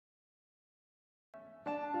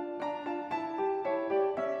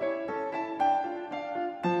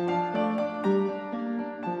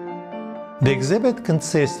The exhibit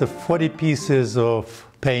consists of 40 pieces of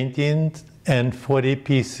paintings and 40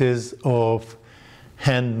 pieces of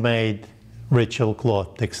handmade ritual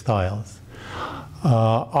cloth textiles.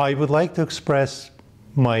 I would like to express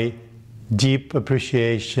my deep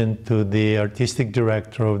appreciation to the artistic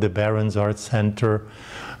director of the Barron's Art Center,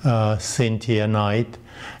 Cynthia Knight,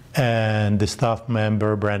 and the staff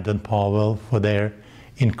member, Brandon Powell, for their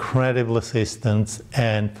incredible assistance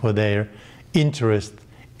and for their interest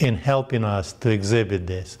in helping us to exhibit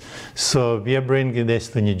this. So we are bringing this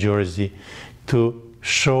to New Jersey to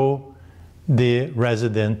show the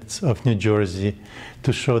residents of New Jersey,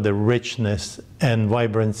 to show the richness and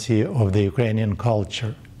vibrancy of the Ukrainian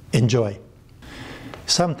culture. Enjoy.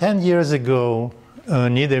 Some 10 years ago,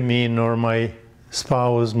 neither me nor my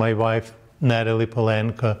spouse, my wife, Natalie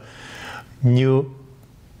Polenko, knew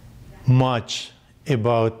much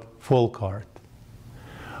about folk art.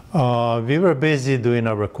 We were busy doing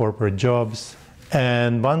our corporate jobs,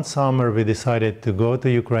 and one summer we decided to go to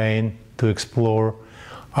Ukraine to explore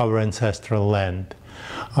our ancestral land.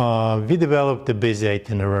 We developed a busy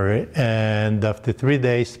itinerary, and after 3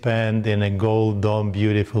 days spent in a gold dome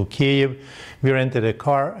beautiful Kyiv, we rented a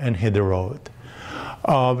car and hit the road.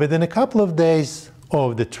 Within a couple of days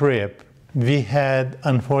of the trip, we had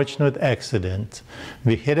unfortunate accident.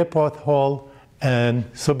 We hit a pothole and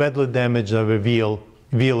so badly damaged our wheel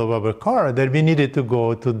of our car that we needed to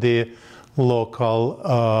go to the local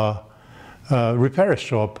repair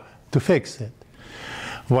shop to fix it.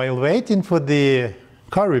 While waiting for the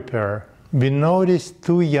car repair, we noticed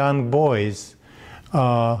two young boys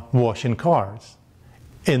washing cars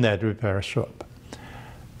in that repair shop.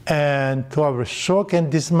 And to our shock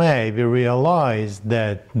and dismay, we realized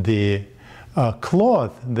that the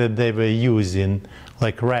cloth that they were using,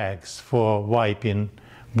 like rags for wiping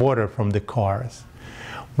water from the cars,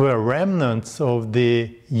 were remnants of the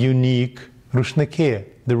unique rushniki,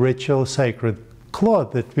 the ritual sacred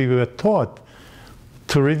cloth that we were taught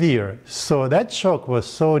to revere. So that shock was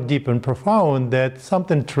so deep and profound that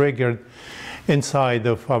something triggered inside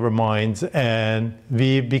of our minds, and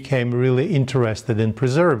we became really interested in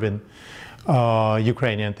preserving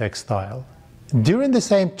Ukrainian textile. During the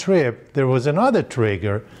same trip, there was another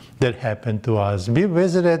trigger that happened to us. We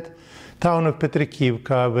visited town of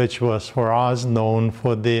Petrikivka, which was for us known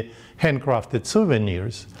for the handcrafted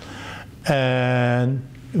souvenirs. And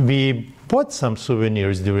we bought some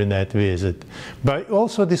souvenirs during that visit, but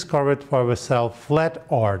also discovered for ourselves flat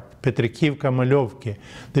art, Petrikivka Malyovki,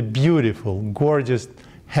 the beautiful, gorgeous,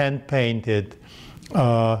 hand-painted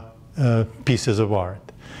pieces of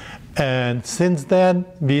art. And since then,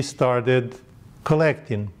 we started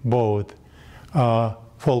collecting both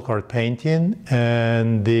folk art painting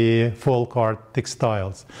and the folk art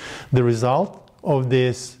textiles. The result of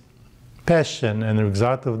this passion and the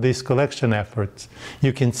result of these collection efforts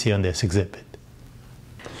you can see on this exhibit.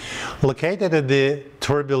 Located at the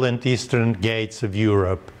turbulent eastern gates of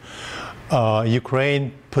Europe,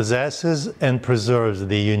 Ukraine possesses and preserves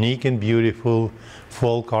the unique and beautiful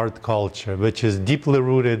folk art culture, which is deeply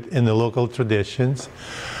rooted in the local traditions,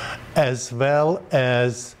 as well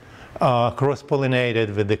as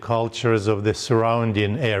cross-pollinated with the cultures of the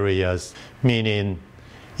surrounding areas, meaning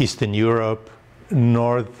Eastern Europe,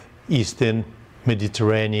 Northeastern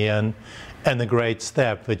Mediterranean, and the Great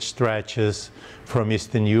Steppe, which stretches from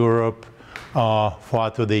Eastern Europe far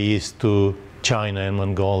to the east to China and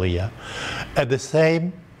Mongolia. At the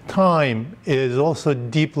same time, it is also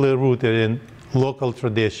deeply rooted in local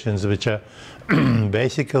traditions, which are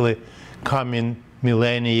basically coming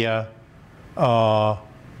millennia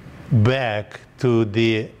back to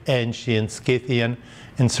the ancient Scythian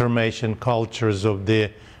and Sarmatian cultures of the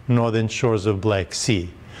northern shores of Black Sea.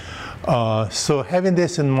 So having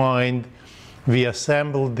this in mind, we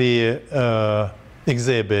assembled the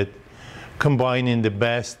exhibit combining the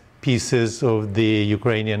best pieces of the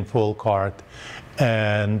Ukrainian folk art,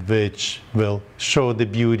 and which will show the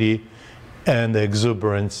beauty and the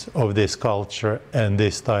exuberance of this culture and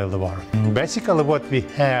this style of art. Basically what we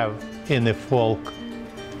have in the folk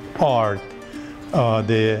art,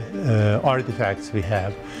 the artifacts we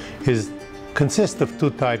have, consist of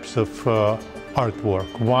two types of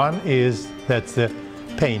artwork. One is that's the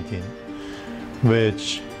painting,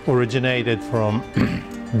 which originated from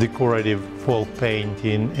decorative folk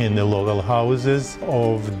painting in the local houses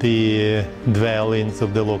of the dwellings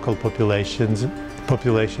of the local population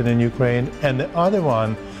in Ukraine. And the other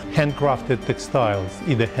one, handcrafted textiles,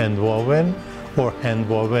 either hand-woven or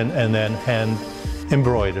hand-woven and then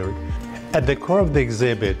hand-embroidered. At the core of the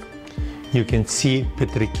exhibit, you can see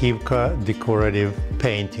Petrikivka decorative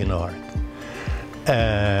painting art.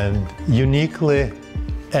 And uniquely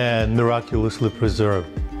and miraculously preserved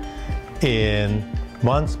in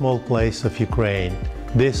one small place of Ukraine.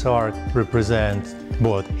 This art represents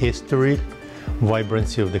both history,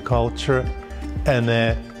 vibrancy of the culture, and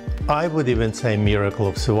I would even say miracle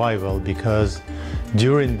of survival, because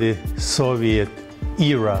during the Soviet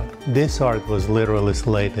era, this art was literally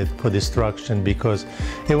slated for destruction because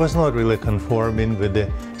it was not really conforming with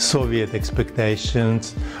the Soviet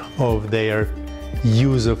expectations of their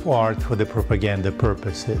use of art for the propaganda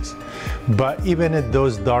purposes. But even in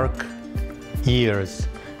those dark years,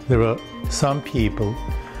 there were some people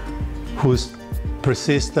whose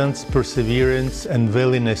persistence, perseverance, and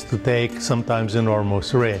willingness to take sometimes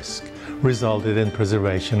enormous risk resulted in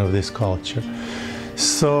preservation of this culture.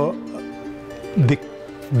 So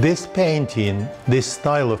this painting, this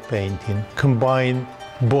style of painting, combined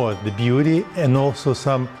both the beauty and also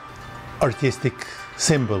some artistic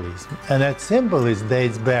symbolism. And that symbolism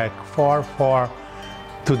dates back far, far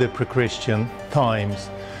to the pre-Christian times,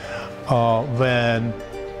 when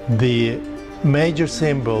the major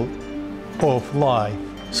symbol of life,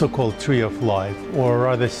 so-called tree of life, or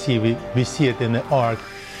rather we see it in the art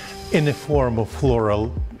in the form of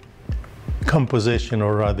floral composition,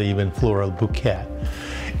 or rather even floral bouquet,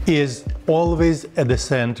 is always at the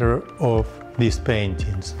center of these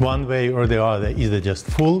paintings, one way or the other, either just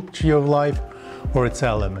full tree of life or its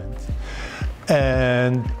elements.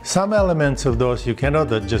 And some elements of those you cannot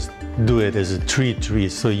just do it as a tree,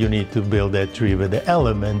 so you need to build that tree with the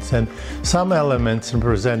elements. And some elements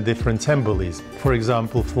represent different symbolism. For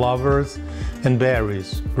example, flowers and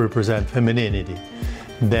berries represent femininity.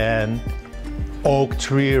 Then oak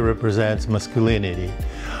tree represents masculinity.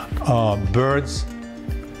 Birds,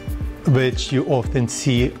 which you often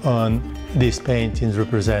see on these paintings,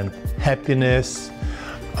 represent happiness,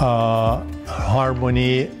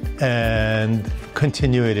 harmony, and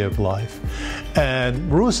continuity of life.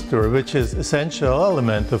 And rooster, which is essential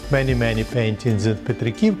element of many, many paintings in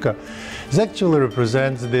Petrikivka, it actually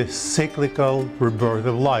represents the cyclical rebirth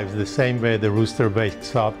of life. The same way the rooster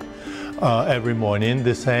wakes up every morning,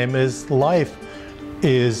 the same as life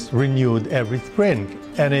is renewed every spring.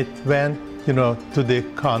 And it went, you know, to the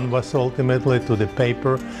canvas, ultimately to the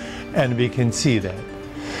paper, and we can see that.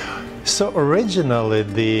 So originally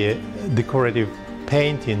the decorative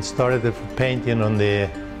painting started with painting on the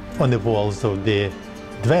walls of the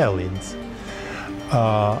dwellings,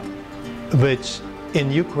 which in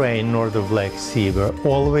Ukraine, north of Black Sea, were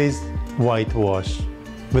always whitewashed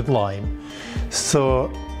with lime.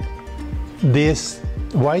 So this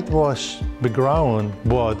whitewash background,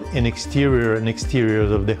 both in exterior and exteriors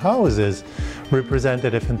of the houses,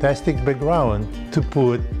 represented a fantastic background to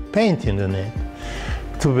put painting in it,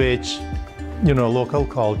 to which, you know, local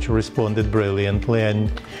culture responded brilliantly.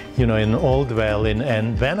 And, you know, in old dwelling,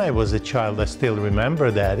 and when I was a child, I still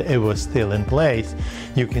remember that it was still in place.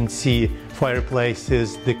 You can see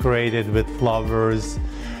fireplaces decorated with flowers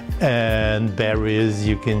and berries.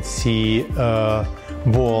 You can see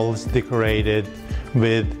walls decorated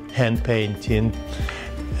with hand painting.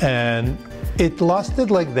 And it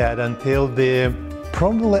lasted like that until the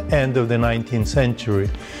probably end of the 19th century,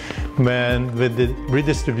 when with the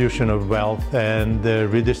redistribution of wealth and the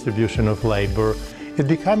redistribution of labor, it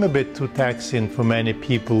became a bit too taxing for many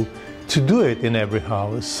people to do it in every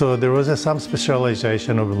house. So there was some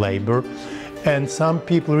specialization of labor, and some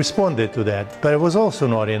people responded to that. But it was also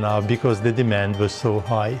not enough because the demand was so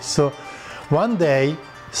high. So one day,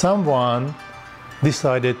 someone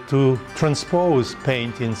decided to transpose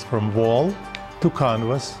paintings from wall to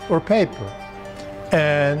canvas or paper.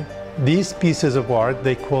 And these pieces of art,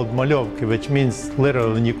 they called malyovki, which means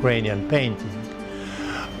literally in Ukrainian painting,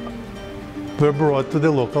 were brought to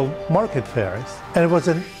the local market fairs. And it was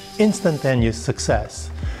an instantaneous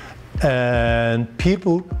success. And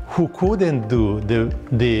people who couldn't do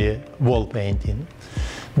the wall painting,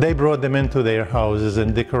 they brought them into their houses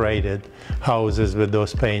and decorated houses with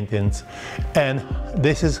those paintings. And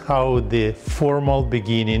this is how the formal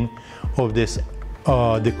beginning of this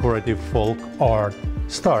decorative folk art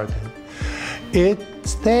started. It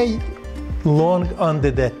stayed long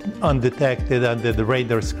undetected under the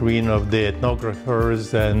radar screen of the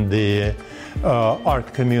ethnographers and the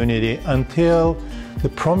art community until the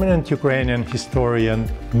prominent Ukrainian historian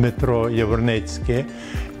Dmytro Yavornetsky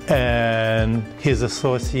and his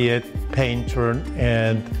associate painter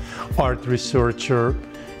and art researcher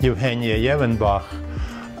Evgenia Yevenbach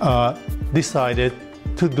decided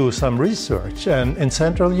to do some research. And in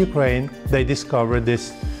central Ukraine, they discovered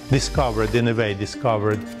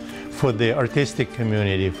for the artistic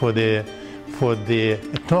community, for the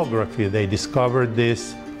ethnography, they discovered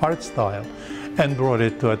this art style and brought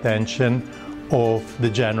it to attention of the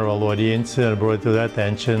general audience and brought it to the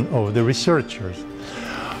attention of the researchers.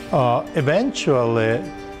 Eventually,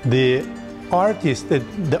 the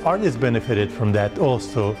artists benefited from that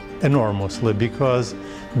also enormously, because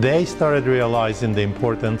they started realizing the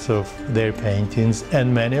importance of their paintings,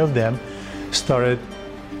 and many of them started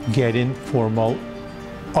getting formal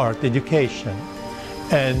art education.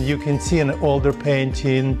 And you can see an older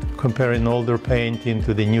painting, comparing older painting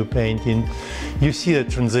to the new painting, you see a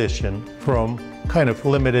transition from kind of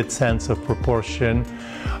limited sense of proportion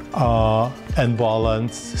and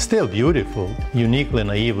balance, still beautiful, uniquely,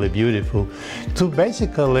 naively beautiful, to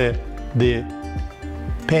basically the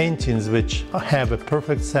paintings which have a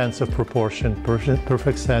perfect sense of proportion,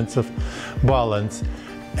 perfect sense of balance,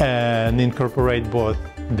 and incorporate both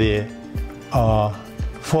the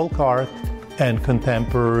folk art and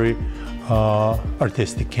contemporary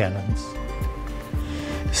artistic canons.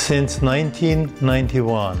 Since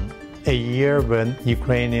 1991, a year when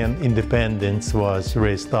Ukrainian independence was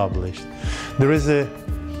reestablished, there is a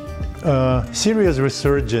serious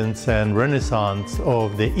resurgence and renaissance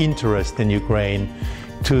of the interest in Ukraine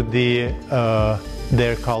to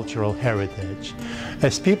their cultural heritage.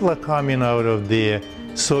 As people are coming out of the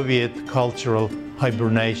Soviet cultural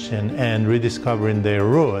hibernation and rediscovering their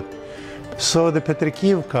root, so the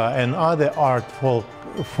Petrikivka and other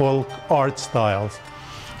folk art styles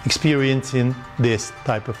experiencing this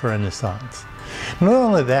type of renaissance. Not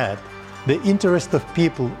only that, the interest of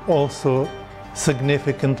people also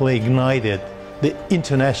significantly ignited the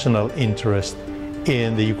international interest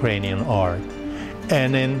in the Ukrainian art.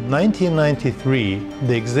 And in 1993,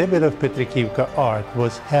 the exhibit of Petrikivka art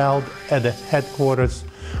was held at the headquarters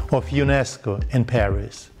of UNESCO in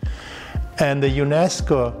Paris. And the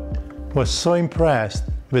UNESCO was so impressed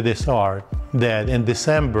with this art that in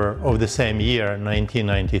December of the same year,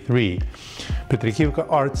 1993, Petrikivka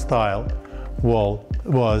art style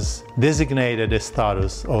was designated a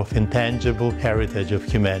status of intangible heritage of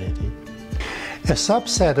humanity. A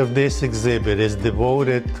subset of this exhibit is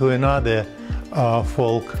devoted to another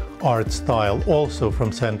folk art style, also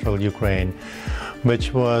from central Ukraine,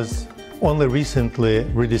 which was only recently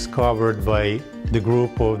rediscovered by the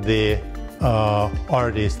group of the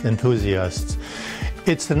artist enthusiasts.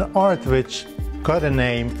 It's an art which got a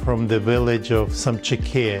name from the village of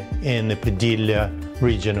Samchike in the Podillia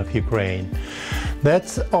region of Ukraine.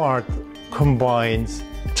 That art combines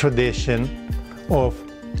tradition of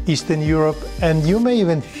Eastern Europe, and you may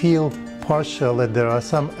even feel partial that there are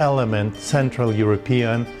some elements, Central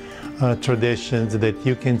European traditions, that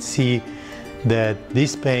you can see that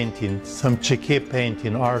this painting, Samchike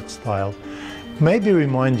painting art style, maybe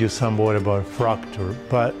remind you somewhat about Fracture,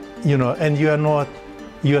 but and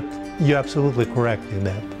you're absolutely correct in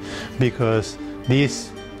that, because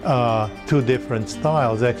these two different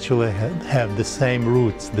styles actually have the same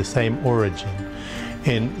roots, the same origin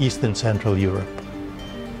in Eastern Central Europe.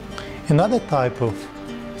 Another type of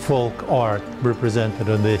folk art represented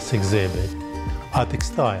on this exhibit are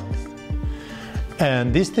textiles.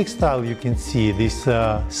 And this textile, you can see this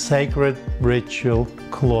sacred ritual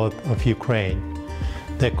cloth of Ukraine.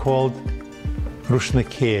 They're called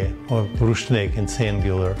rushniki, or rushnik in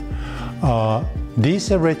singular.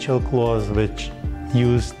 These are ritual cloths which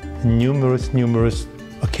used numerous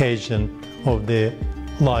occasions of the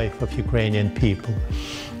life of Ukrainian people.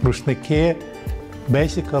 Rushniki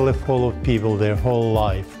basically follow people their whole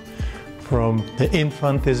life. From the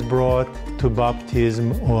infant is brought to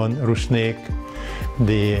baptism on rushnik,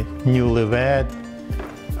 the newlywed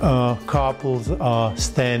couples are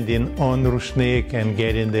standing on rushnik and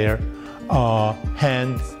getting their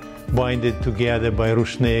hands binded together by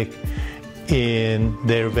rushnik in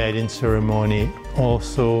their wedding ceremony.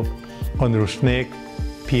 Also on rushnik,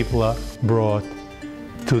 people are brought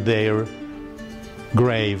to their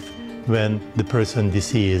grave when the person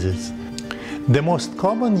deceases. The most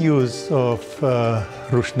common use of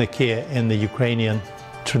rushniki in the Ukrainian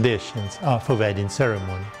traditions are for wedding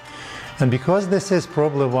ceremony. And because this is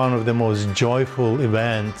probably one of the most joyful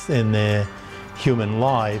events in the human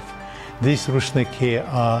life, these rushniki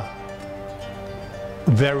are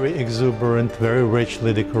very exuberant, very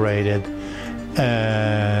richly decorated,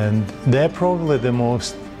 and they're probably the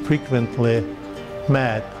most frequently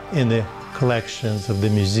met in the collections of the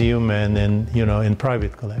museum and in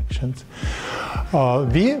private collections.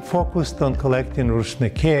 We focused on collecting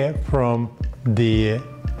rushniki from the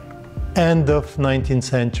end of 19th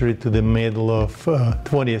century to the middle of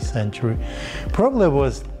 20th century. Probably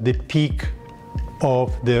was the peak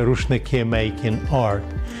of the rushniki making art.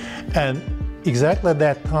 And exactly at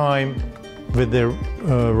that time, with the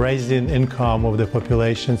rising income of the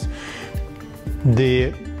populations,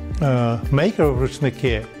 the maker of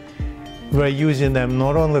rushniki were using them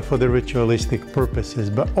not only for the ritualistic purposes,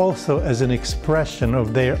 but also as an expression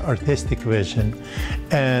of their artistic vision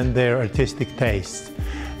and their artistic tastes.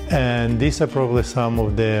 And these are probably some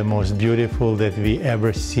of the most beautiful that we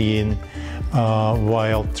ever seen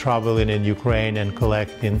while traveling in Ukraine and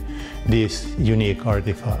collecting these unique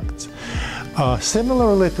artifacts.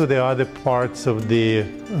 Similarly to the other parts of the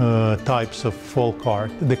types of folk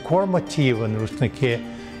art, the core motif in rushniki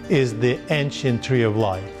is the ancient tree of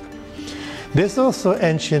life. This also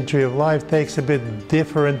ancient tree of life takes a bit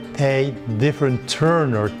different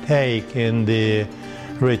turn or take in the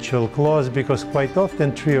ritual cloth, because quite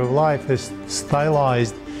often tree of life is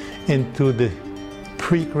stylized into the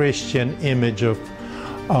pre-Christian image of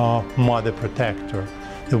mother protector,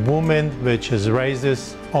 the woman which has raised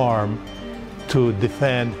this arm to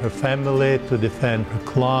defend her family, to defend her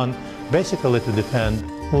clan, basically to defend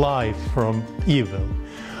life from evil.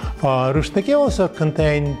 Rushniki also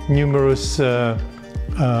contain numerous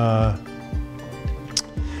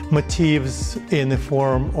motifs in the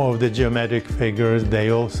form of the geometric figures.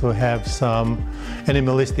 They also have some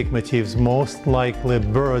animalistic motifs, most likely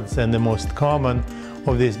birds, and the most common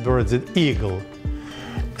of these birds is eagle.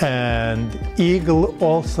 And eagle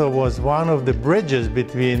also was one of the bridges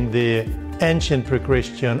between the ancient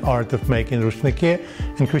pre-Christian art of making rushniki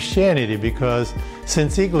and Christianity, because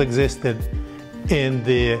since eagle existed in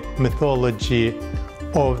the mythology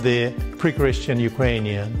of the pre-Christian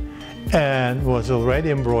Ukrainian and was already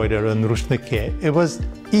embroidered on rushniki, it was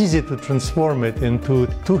easy to transform it into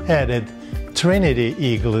two-headed Trinity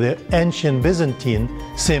eagle, the ancient Byzantine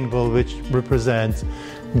symbol which represents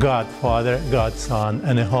God Father, God Son,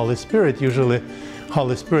 and the Holy Spirit. Usually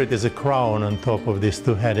Holy Spirit is a crown on top of this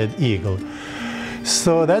two-headed eagle.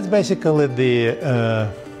 So that's basically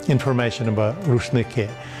the information about rushniki.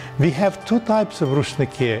 We have two types of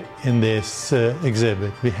rushniki in this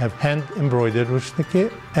exhibit. We have hand-embroidered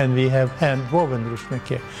rushniki and we have hand-woven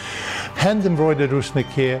rushniki. Hand-embroidered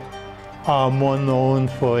rushniki are more known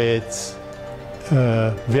for its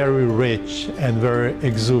very rich and very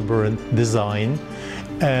exuberant design,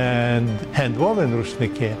 and hand-woven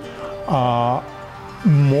rushniki are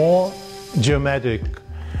more geometric.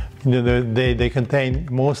 They contain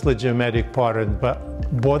mostly geometric patterns,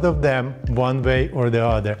 but both of them, one way or the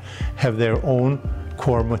other, have their own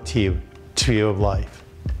core motif, tree of life.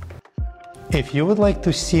 If you would like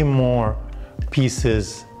to see more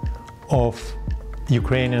pieces of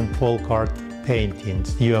Ukrainian folk art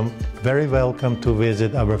paintings, you are very welcome to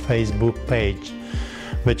visit our Facebook page,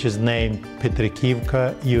 which is named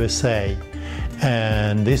Petrikivka USA.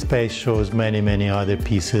 And this page shows many other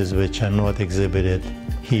pieces which are not exhibited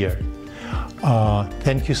here.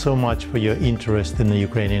 Thank you so much for your interest in the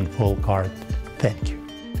Ukrainian folk art. Thank you.